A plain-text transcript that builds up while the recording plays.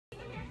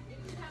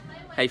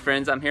Hey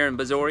friends, I'm here in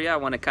Brazoria. I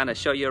want to kind of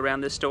show you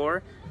around this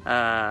store.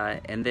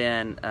 And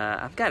then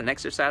I've got an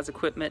exercise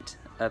equipment,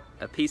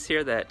 a piece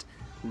here that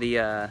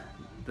the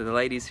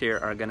ladies here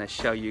are going to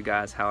show you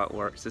guys how it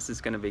works. This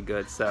is going to be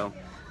good. So,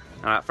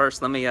 all right,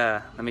 first let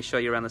me show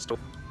you around the store.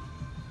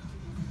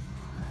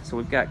 So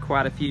we've got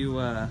quite a few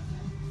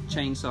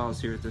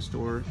chainsaws here at the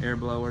store, air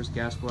blowers,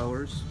 gas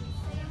blowers.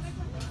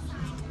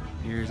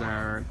 Here's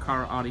our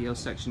car audio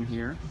section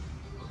here.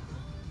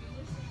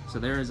 So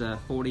there is a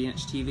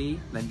 40-inch TV.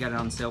 They've got it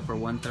on sale for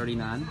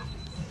 $139.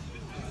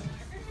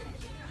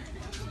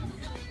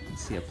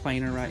 See a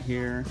planer right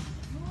here.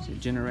 See a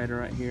generator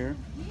right here.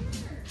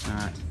 All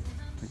right,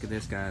 look at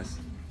this, guys.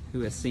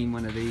 Who has seen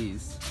one of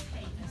these?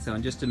 So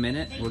in just a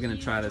minute, we're gonna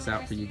try this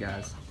out for you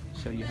guys.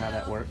 Show you how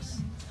that works.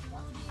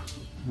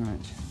 All right,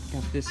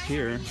 got this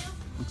here.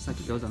 Looks like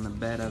it goes on the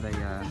bed of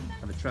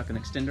a truck, an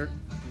extender.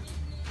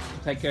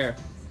 Take care.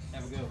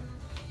 Have a go.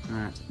 All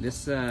right,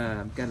 this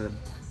got a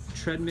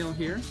treadmill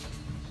here,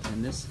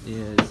 and this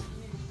is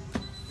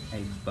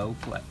a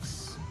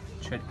Bowflex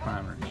tread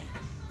climber.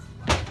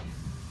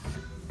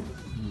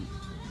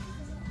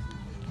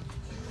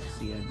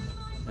 See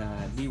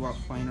a D-Walk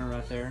planer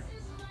right there.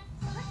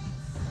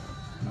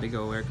 Big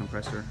old air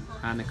compressor.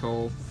 Hi,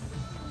 Nicole.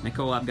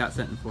 Nicole, I've got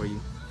something for you.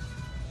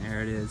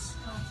 There it is.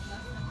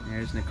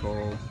 There's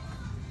Nicole.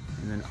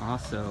 And then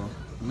also,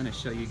 I'm going to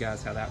show you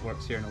guys how that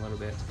works here in a little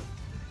bit.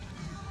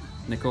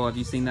 Nicole, have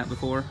you seen that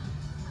before?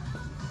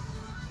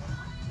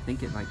 I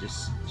think it like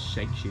just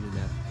shakes you to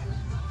death.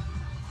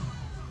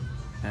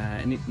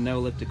 And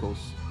no ellipticals,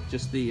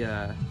 just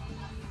the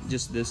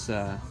this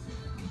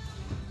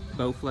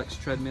Bowflex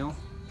treadmill.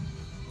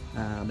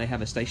 They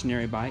have a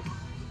stationary bike,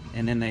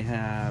 and then they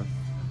have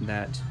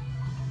that,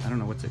 I don't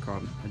know what's it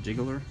called, a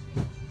jiggler.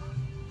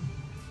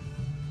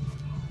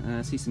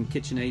 I see some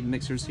KitchenAid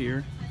mixers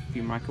here, a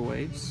few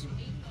microwaves.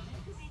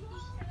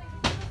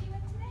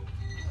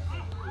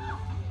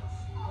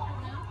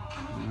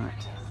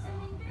 Alright,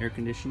 air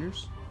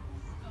conditioners.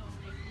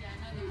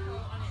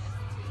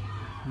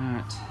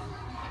 Alright.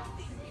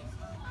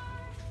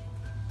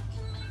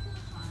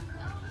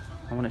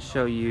 I want to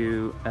show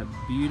you a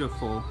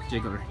beautiful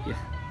jiggler. Yeah.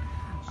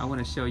 I want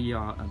to show you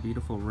all a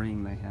beautiful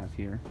ring they have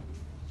here.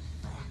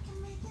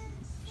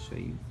 Show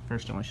you.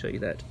 First I want to show you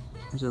that.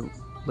 There's a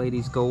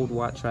lady's gold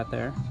watch right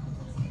there.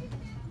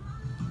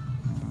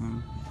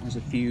 There's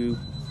a few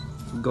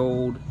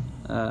gold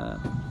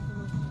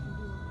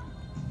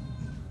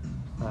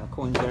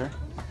coins there.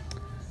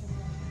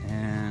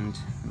 And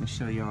let me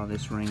show you all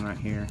this ring right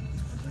here.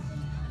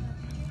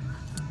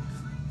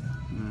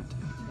 Right.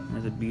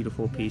 There's a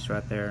beautiful piece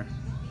right there.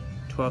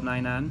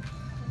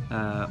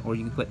 $12.99, or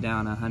you can put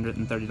down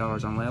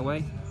 $130 on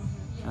layaway.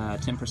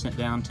 10%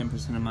 down,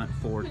 10% a month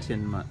for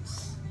 10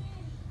 months.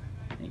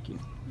 Thank you.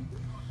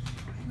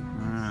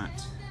 All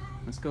right,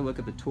 let's go look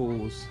at the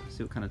tools.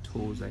 See what kind of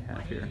tools they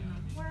have here.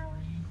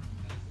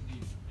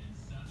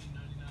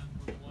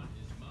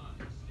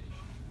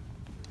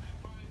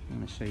 I'm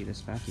going to show you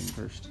this vacuum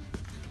first.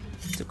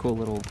 It's a cool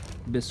little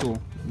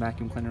Bissell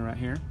vacuum cleaner right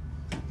here.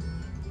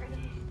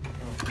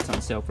 It's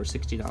on sale for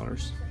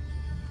 $60.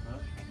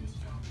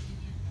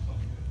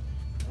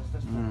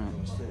 Alright,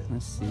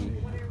 let's see.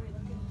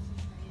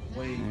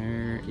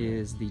 There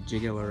is the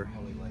jiggler.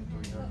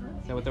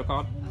 Is that what they're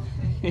called?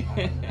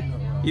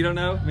 You don't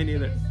know? Me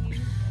neither.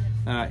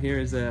 Here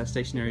is a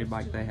stationary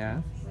bike they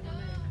have.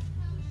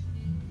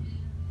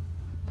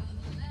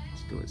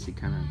 Let's go and see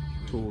kind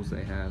of tools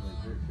they have.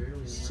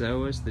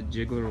 So is the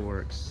jiggler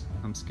works.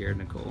 I'm scared,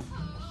 Nicole.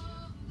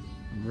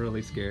 I'm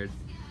really scared.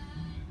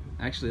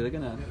 Actually,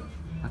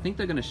 I think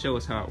they're gonna show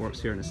us how it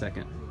works here in a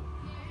second.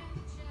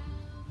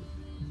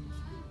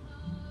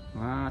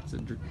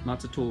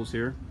 Lots of tools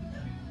here.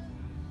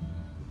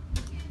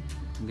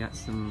 We got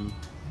some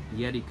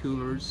Yeti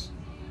coolers.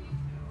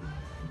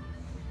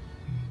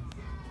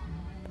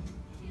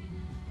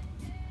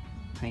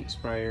 Paint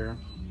sprayer.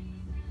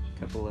 A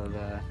couple of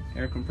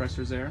air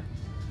compressors there.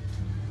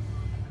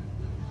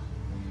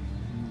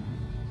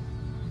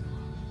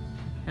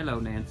 Hello,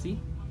 Nancy.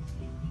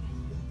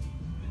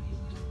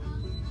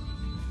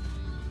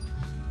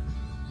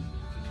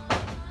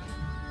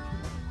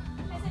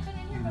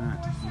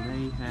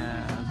 They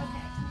have,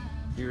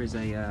 here is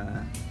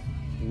a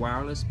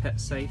wireless pet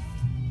safe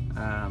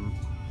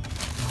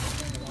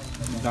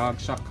dog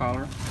shock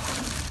collar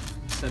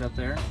set up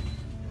there.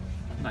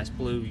 Nice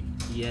blue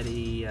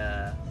Yeti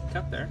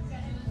cup there.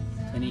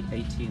 Any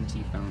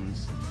AT&T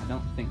phones? I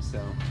don't think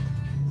so.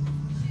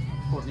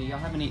 Courtney, y'all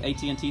have any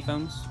AT&T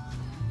phones?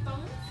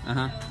 Phones?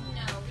 Uh-huh.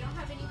 No, we don't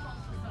have any phones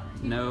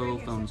for sale. No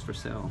phones for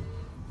sale.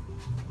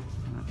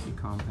 I'll have to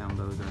compound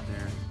those right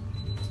there.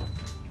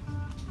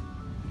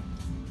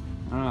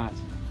 Alright,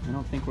 I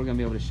don't think we're going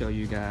to be able to show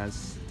you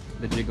guys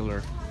the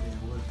jiggler.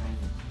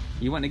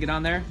 You want to get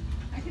on there?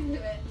 I can do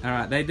it.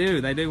 Alright, they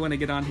do want to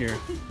get on here.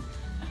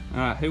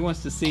 Alright, who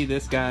wants to see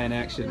this guy in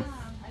action?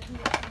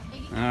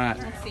 Alright,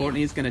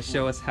 Courtney's going to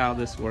show us how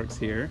this works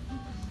here.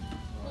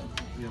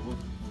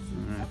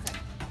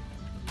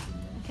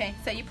 Okay,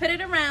 so you put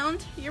it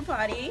around your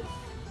body.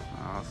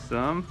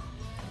 Awesome.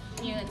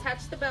 You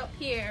attach the belt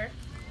here,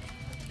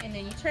 and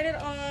then you turn it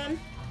on.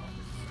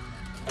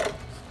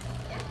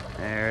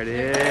 There it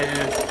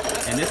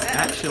is. And this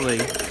actually,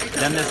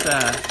 done this,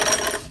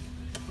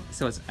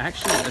 so it's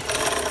actually a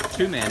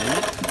two-man, isn't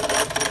it?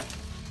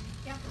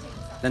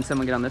 Then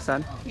someone get on this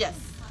side?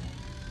 Yes.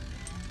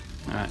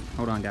 All right,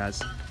 hold on,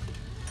 guys.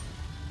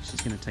 She's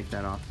gonna take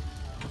that off.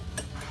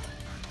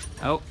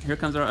 Oh, here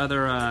comes our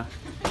other,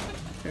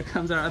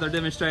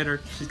 demonstrator.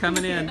 She's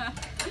coming in. All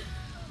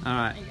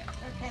right.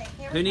 Okay.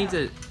 Who needs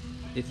it?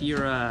 If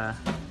you're,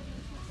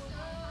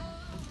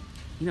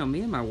 you know,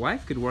 me and my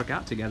wife could work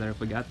out together if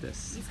we got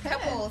this. These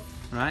couples.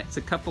 All right, it's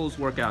a couples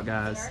workout,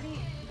 guys.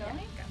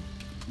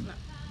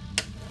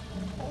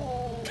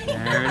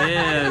 There it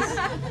is.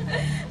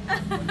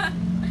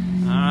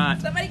 All right.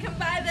 Somebody come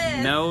buy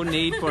this. No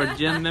need for a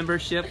gym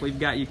membership. We've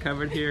got you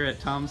covered here at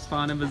Tom's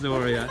Fun in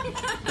Missouri.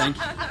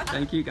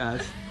 Thank you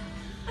guys.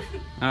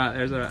 All right,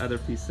 there's our other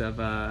piece of,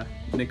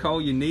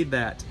 Nicole, you need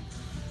that.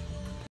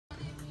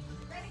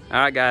 All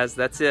right, guys,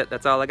 that's it.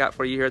 That's all I got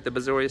for you here at the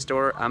Missouri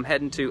store. I'm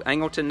heading to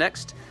Angleton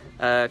next.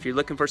 If you're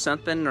looking for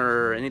something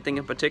or anything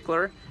in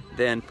particular,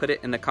 then put it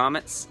in the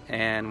comments.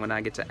 And when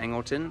I get to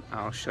Angleton,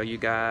 I'll show you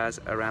guys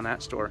around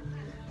that store.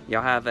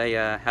 Y'all have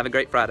a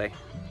great Friday.